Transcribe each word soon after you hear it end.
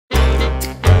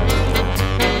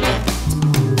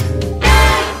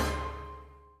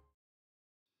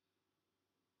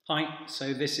Hi,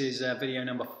 so this is video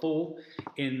number 4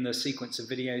 in the sequence of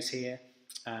videos here,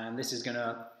 and this is going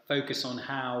to focus on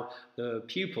how the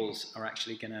pupils are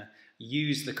actually going to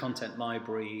use the content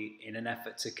library in an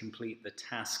effort to complete the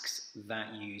tasks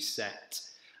that you set.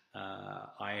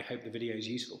 I hope the video is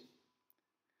useful.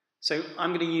 So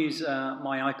I'm going to use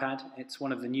my iPad. It's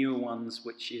one of the newer ones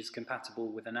which is compatible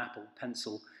with an Apple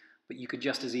Pencil, but you could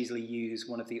just as easily use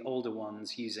one of the older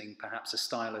ones using perhaps a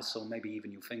stylus or maybe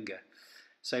even your finger.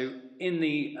 So in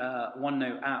the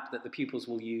OneNote app that the pupils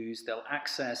will use, they'll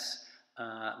access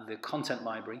the content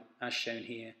library as shown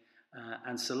here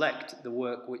and select the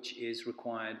work which is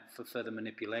required for further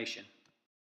manipulation.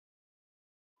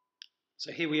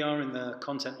 So here we are in the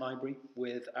content library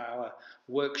with our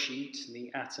worksheet,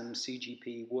 the Atom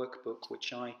CGP workbook,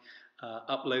 which I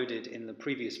uploaded in the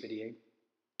previous video.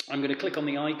 I'm going to click on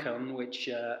the icon which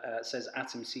says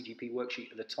Atom CGP worksheet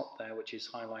at the top there, which is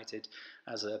highlighted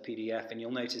as a PDF, and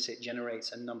you'll notice it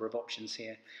generates a number of options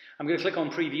here. I'm going to click on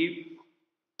preview,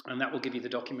 and that will give you the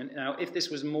document. Now, if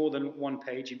this was more than one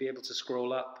page, you'd be able to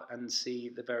scroll up and see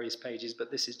the various pages,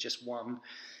 but this is just one.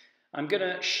 I'm going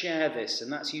to share this,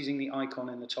 and that's using the icon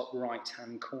in the top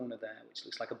right-hand corner there, which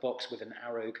looks like a box with an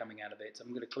arrow coming out of it. I'm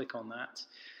going to click on that,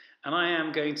 and I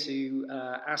am going to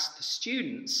ask the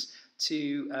students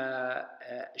to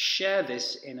share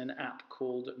this in an app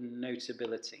called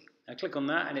Notability. I click on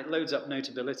that and it loads up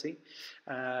Notability.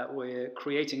 We're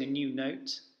creating a new note.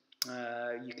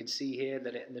 You can see here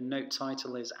that the note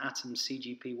title is Atom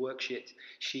CGP worksheet,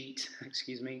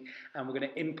 and we're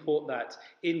going to import that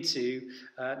into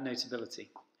Notability.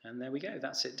 And there we go,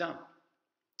 that's it done.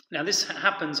 Now this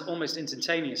happens almost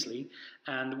instantaneously,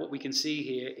 and what we can see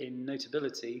here in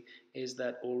Notability is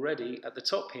that already at the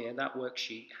top here that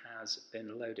worksheet has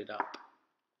been loaded up.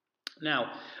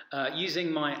 Now,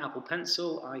 using my Apple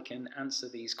Pencil, I can answer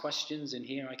these questions. In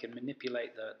here I can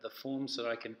manipulate the form so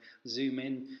I can zoom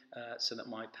in so that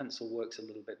my pencil works a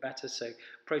little bit better. So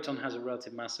proton has a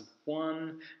relative mass of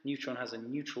 1, neutron has a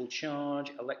neutral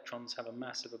charge, electrons have a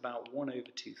mass of about 1 over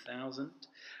 2,000.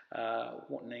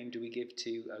 What name do we give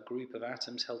to a group of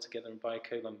atoms held together by a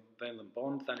covalent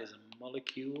bond? That is a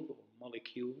molecule or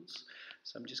molecules.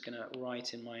 So I'm just going to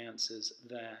write in my answers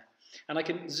there. And I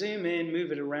can zoom in,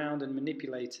 move it around and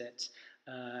manipulate it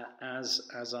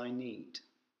as I need.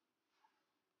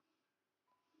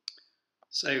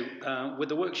 So with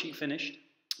the worksheet finished,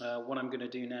 what I'm going to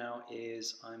do now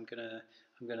is I'm going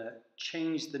to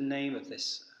change the name of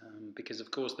this because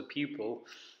of course the pupil,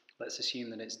 let's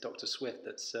assume that it's Dr. Swift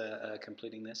that's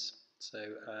completing this. So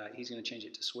he's going to change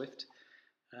it to Swift,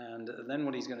 and then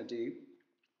what he's going to do,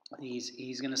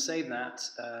 he's going to save that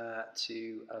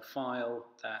to a file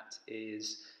that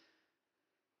is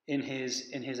in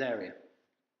his area.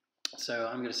 So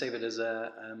I'm going to save it as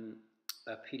a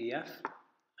PDF,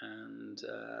 and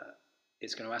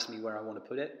it's going to ask me where I want to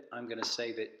put it. I'm going to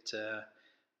save it.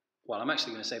 Well, I'm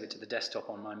actually going to save it to the desktop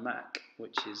on my Mac,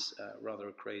 which is rather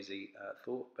a crazy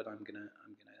thought, but I'm gonna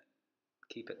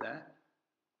keep it there.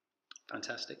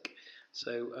 Fantastic.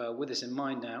 So with this in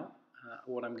mind now,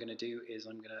 what I'm going to do is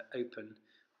I'm going to open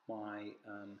my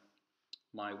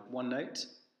my OneNote.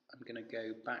 I'm going to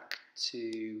go back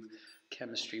to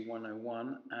Chemistry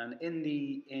 101, and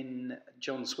in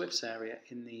John Swift's area,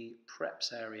 in the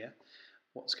preps area,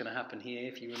 what's going to happen here,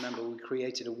 if you remember, we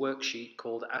created a worksheet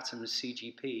called Atom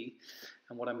CGP,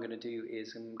 and what I'm going to do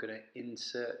is I'm going to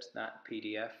insert that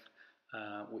PDF,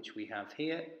 which we have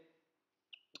here,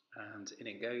 and in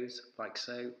it goes like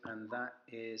so, and that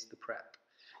is the prep.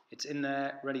 It's in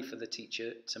there, ready for the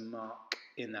teacher to mark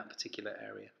in that particular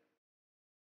area.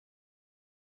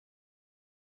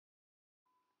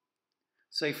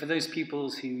 So for those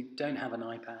pupils who don't have an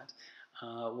iPad,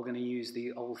 we're going to use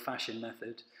the old-fashioned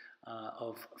method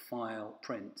of file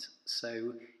print.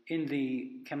 So in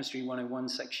the Chemistry 101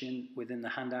 section within the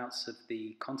handouts of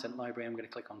the content library, I'm going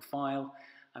to click on File,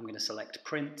 I'm going to select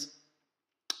Print,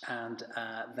 and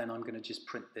then I'm going to just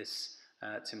print this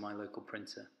to my local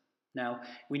printer. Now,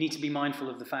 we need to be mindful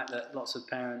of the fact that lots of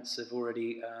parents have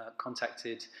already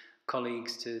contacted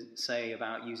colleagues to say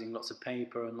about using lots of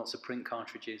paper and lots of print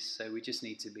cartridges, so we just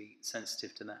need to be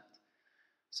sensitive to that.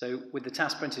 So with the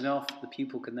task printed off, the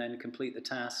pupil can then complete the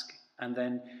task, and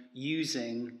then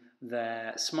using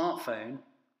their smartphone,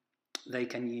 they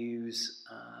can use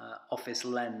Office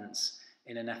Lens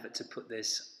in an effort to put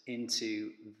this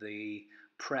into the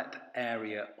prep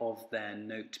area of their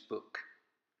notebook.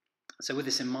 So with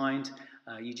this in mind,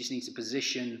 you just need to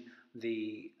position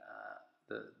the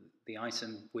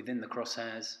item within the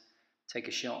crosshairs, take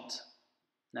a shot.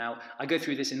 Now, I go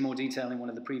through this in more detail in one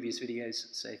of the previous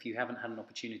videos, so if you haven't had an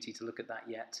opportunity to look at that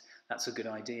yet, that's a good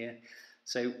idea.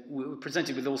 So we're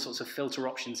presented with all sorts of filter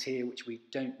options here which we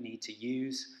don't need to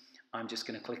use. I'm just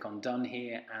going to click on Done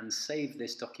here and save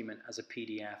this document as a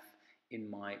PDF in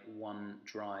my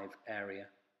OneDrive area.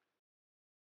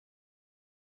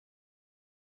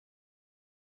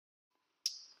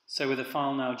 So with the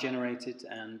file now generated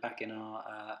and back in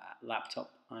our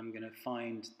laptop, I'm going to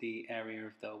find the area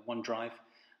of the OneDrive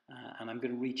and I'm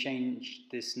going to rechange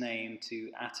this name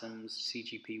to Atoms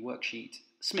CGP Worksheet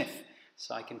Smith,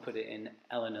 so I can put it in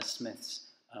Eleanor Smith's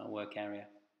work area.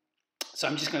 So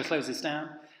I'm just going to close this down.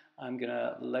 I'm going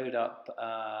to load up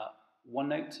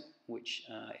OneNote, which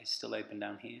is still open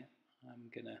down here.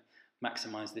 I'm going to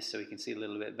maximize this so we can see a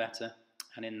little bit better.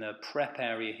 And in the prep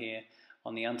area here,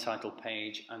 on the untitled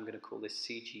page, I'm going to call this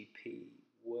CGP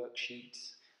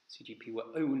Worksheets.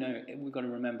 Oh no, we've got to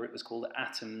remember it was called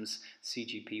Atoms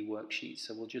CGP Worksheet.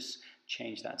 So we'll just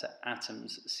change that to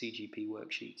Atoms CGP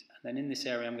Worksheet. And then in this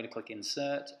area, I'm going to click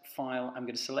Insert, File. I'm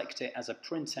going to select it as a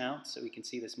printout so we can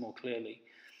see this more clearly.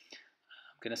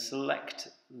 I'm going to select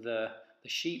the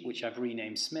sheet, which I've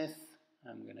renamed Smith.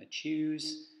 I'm going to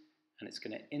choose, and it's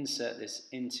going to insert this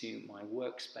into my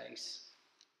workspace.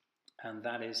 And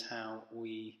that is how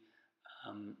we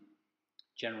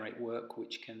generate work,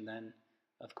 which can then,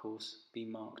 of course, be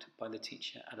marked by the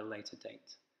teacher at a later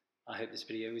date. I hope this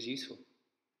video was useful.